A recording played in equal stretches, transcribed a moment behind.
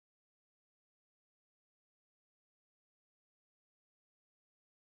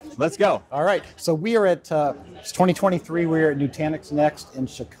Let's go. All right. So we are at it's 2023. We're at Nutanix NEXT in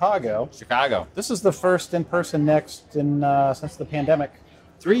Chicago. This is the first in-person Next since the pandemic.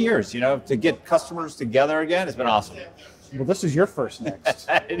 3 years, to get customers together again has been awesome. Well, this is your first Next.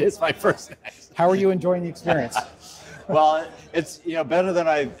 It is my first Next. How are you enjoying the experience? Well, it's better than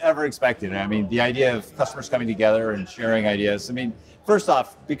I ever expected. I mean, the idea of customers coming together and sharing ideas. I mean, first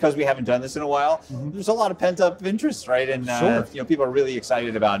off, because we haven't done this in a while, there's a lot of pent-up interest, right? And Sure. people are really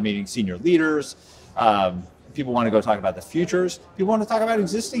excited about meeting senior leaders. People want to go talk about the futures. People want to talk about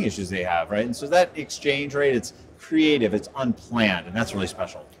existing issues they have, right? And so that exchange, right? It's creative, it's unplanned, and that's really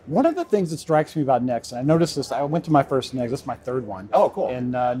special. One of the things that strikes me about Next, and I noticed this, I went to my first Next, this is my third one. Oh, cool.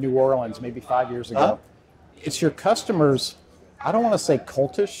 In New Orleans, maybe 5 years ago. It's your customers, I don't want to say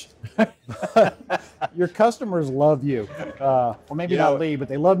cultish, but your customers love you. Or maybe not Lee, but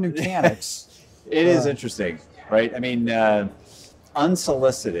they love Nutanix. It is interesting, right? I mean,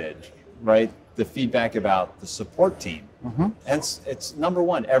 unsolicited, right? The feedback about the support team. And it's number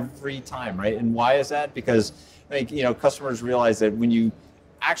one every time, right? And why is that? Because I think, customers realize that when you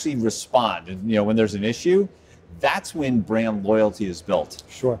actually respond, and when there's an issue, that's when brand loyalty is built.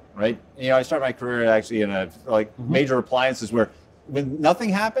 Sure. Right? I started my career actually in major appliances where when nothing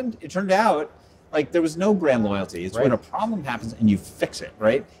happened, it turned out like there was no brand loyalty. It's when a problem happens and you fix it,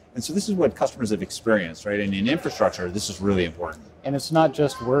 right? And so this is what customers have experienced, right? And in infrastructure, this is really important. And it's not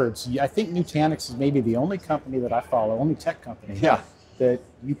just words. I think Nutanix is maybe the only company that I follow, only tech company, that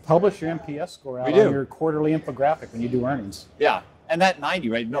you publish your NPS score out on your quarterly infographic when you do earnings. Yeah. And that 90,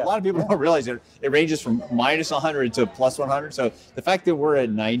 right? A lot of people don't realize it ranges from minus 100 to plus 100. So the fact that we're at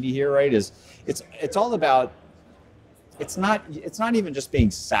 90 here, right, is it's all about, it's not even just being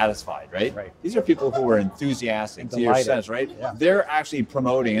satisfied, right? These are people who are enthusiastic to your sense, right? Yeah. They're actually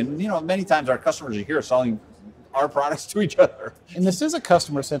promoting, and many times our customers are here selling our products to each other. And this is a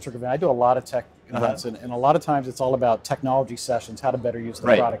customer-centric event. I do a lot of tech events, and a lot of times it's all about technology sessions, how to better use the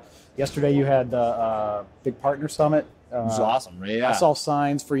product. Yesterday you had the big partner summit. It was awesome, right? Yeah. I saw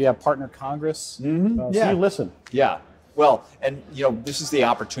signs for Partner Congress. So you listen. Yeah. Well, and this is the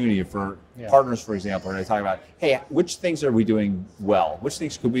opportunity for partners, for example, to talk about, hey, which things are we doing well? Which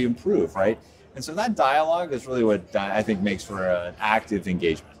things could we improve, right? And so that dialogue is really what I think makes for an active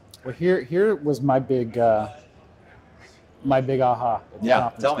engagement. Well, here was my big aha. At the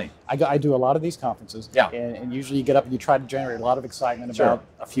conference. Tell me. I do a lot of these conferences. Yeah. And usually you get up and you try to generate a lot of excitement about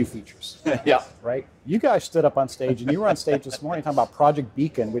a few features. Right? You guys stood up on stage, and you were on stage this morning talking about Project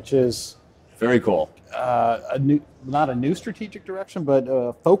Beacon, which is very cool. Not a new strategic direction, but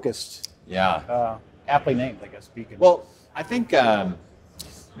focused. Yeah. Aptly named, I guess, Beacon. Well, I think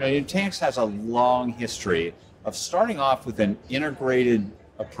Nutanix has a long history of starting off with an integrated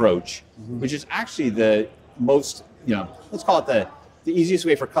approach, which is actually the most, let's call it the easiest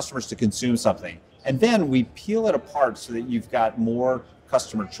way for customers to consume something. And then we peel it apart so that you've got more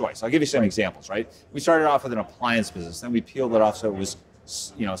customer choice. I'll give you some examples, right? We started off with an appliance business, then we peeled it off so it was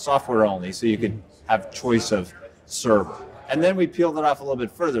software only, so you could have choice of server. And then we peeled it off a little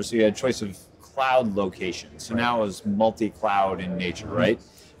bit further, so you had choice of cloud location. So now it was multi-cloud in nature, right?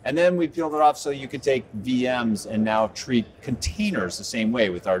 And then we peeled it off so you could take VMs and now treat containers the same way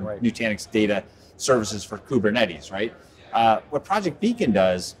with our Nutanix data services for Kubernetes, right? What Project Beacon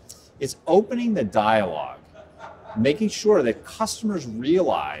does is opening the dialogue, making sure that customers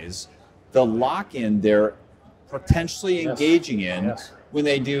realize the lock-in they're potentially engaging in when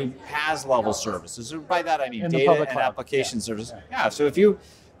they do PaaS level services. By that I mean data and application services. So if you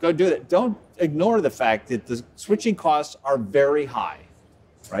go do that, don't ignore the fact that the switching costs are very high,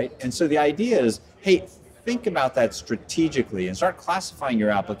 right? And so the idea is, hey, think about that strategically and start classifying your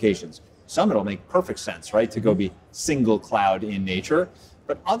applications. Some it'll make perfect sense, right, to go be single cloud in nature.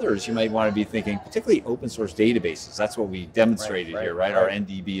 But others you might want to be thinking, particularly open source databases. That's what we demonstrated here, right? Our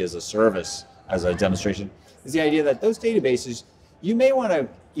NDB as a service, as a demonstration, is the idea that those databases, you may want to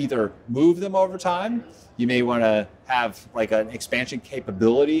either move them over time, you may want to have like an expansion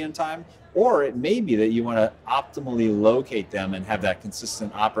capability in time, or it may be that you want to optimally locate them and have that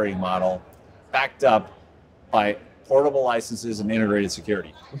consistent operating model backed up by portable licenses and integrated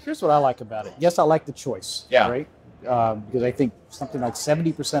security. Well, here's what I like about it. Yes, I like the choice, right? Because I think something like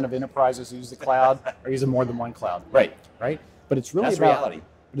 70% of enterprises who use the cloud are using more than one cloud. Right. But it's really That's reality.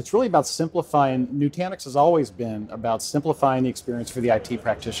 But it's really about simplifying. Nutanix has always been about simplifying the experience for the IT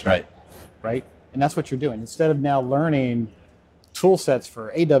practitioner. Right? And that's what you're doing. Instead of now learning tool sets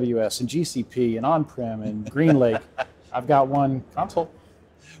for AWS and GCP and on-prem and GreenLake, I've got one console.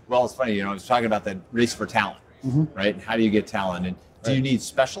 Well, it's funny, I was talking about that race for talent, right? How do you get talent? And do you need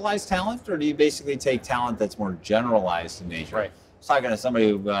specialized talent, or do you basically take talent that's more generalized in nature? was talking to somebody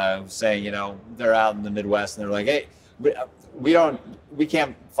who was saying, they're out in the Midwest and they're like, hey, we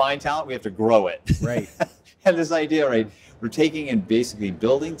can't find talent, we have to grow it. Right. And this idea, right? We're taking and basically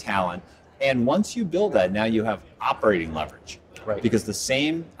building talent. And once you build that, now you have operating leverage. Right. Because the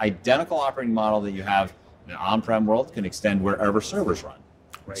same identical operating model that you have in an on-prem world can extend wherever servers run.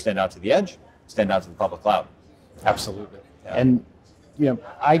 Right. Extend out to the edge, extend out to the public cloud. Absolutely. Yeah. And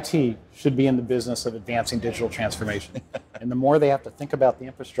IT should be in the business of advancing digital transformation. And the more they have to think about the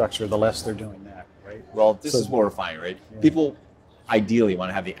infrastructure, the less they're doing that, right? Well, this is what we're finding, right? Yeah. People ideally want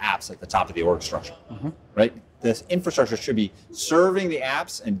to have the apps at the top of the org structure, right? This infrastructure should be serving the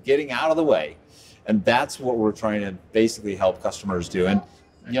apps and getting out of the way. And that's what we're trying to basically help customers do. And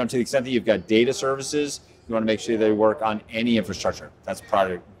to the extent that you've got data services, you want to make sure they work on any infrastructure. That's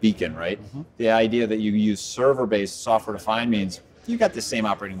Project Beacon, right? The idea that you use server-based software-defined means you got the same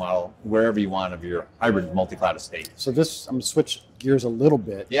operating model wherever you want of your hybrid multi-cloud estate. So I'm going to switch gears a little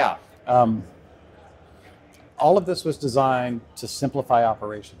bit. Yeah. All of this was designed to simplify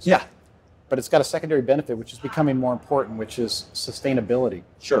operations. Yeah. But it's got a secondary benefit, which is becoming more important, which is sustainability.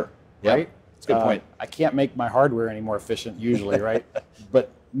 Sure. Yep. Right? That's a good point. I can't make my hardware any more efficient usually, right?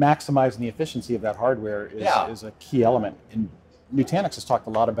 But maximizing the efficiency of that hardware is a key element. And Nutanix has talked a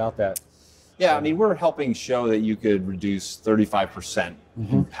lot about that. Yeah, I mean, we're helping show that you could reduce 35%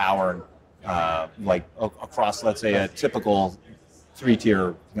 in power, across, let's say, a typical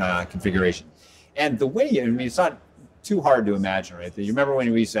 3-tier configuration. And the way, it's not too hard to imagine, right? You remember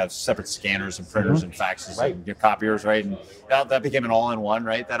when we used to have separate scanners and printers and faxes and your copiers, right? And that became an all-in-one,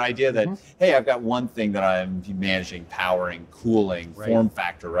 right? That idea that, hey, I've got one thing that I'm managing, powering, cooling, form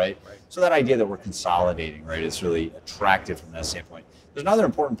factor, right? So that idea that we're consolidating, right, is really attractive from that standpoint. There's another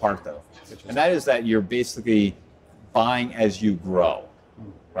important part, though, and that is that you're basically buying as you grow,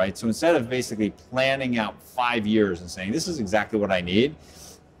 right? So instead of basically planning out 5 years and saying, this is exactly what I need,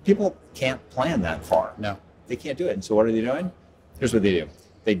 people can't plan that far. No. They can't do it. And so what are they doing? Here's what they do.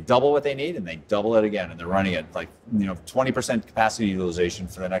 They double what they need and they double it again. And they're running at 20% capacity utilization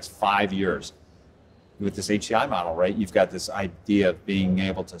for the next 5 years. With this HCI model, right, you've got this idea of being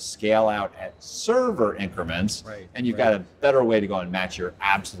able to scale out at server increments, and you've got a better way to go and match your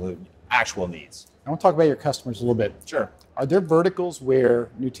actual needs. I want to talk about your customers a little bit. Sure. Are there verticals where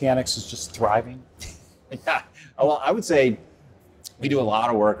Nutanix is just thriving? Yeah. Well, I would say we do a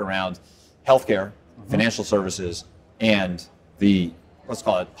lot of work around healthcare, financial services, and the, let's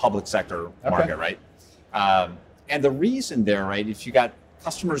call it, public sector market, right? And the reason there, right, if you got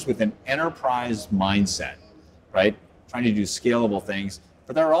customers with an enterprise mindset, right, trying to do scalable things,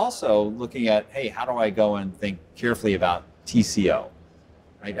 but they're also looking at, hey, how do I go and think carefully about TCO,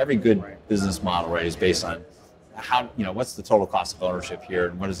 right? Every good business model, right, is based on how, what's the total cost of ownership here,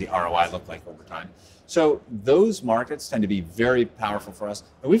 and what does the ROI look like over time? So those markets tend to be very powerful for us,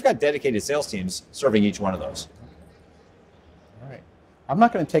 and we've got dedicated sales teams serving each one of those. All right. I'm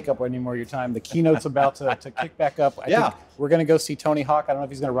not going to take up any more of your time. The keynote's about to kick back up. I think we're going to go see Tony Hawk. I don't know if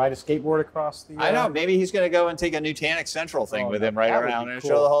he's going to ride a skateboard across the... I know. Maybe he's going to go and take a Nutanix Central thing with him right around and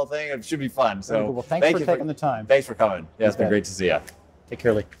show the whole thing. It should be fun. So well, thanks for taking the time. Thanks for coming. Yeah, it's been great to see you. Take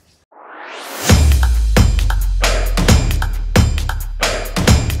care, Lee.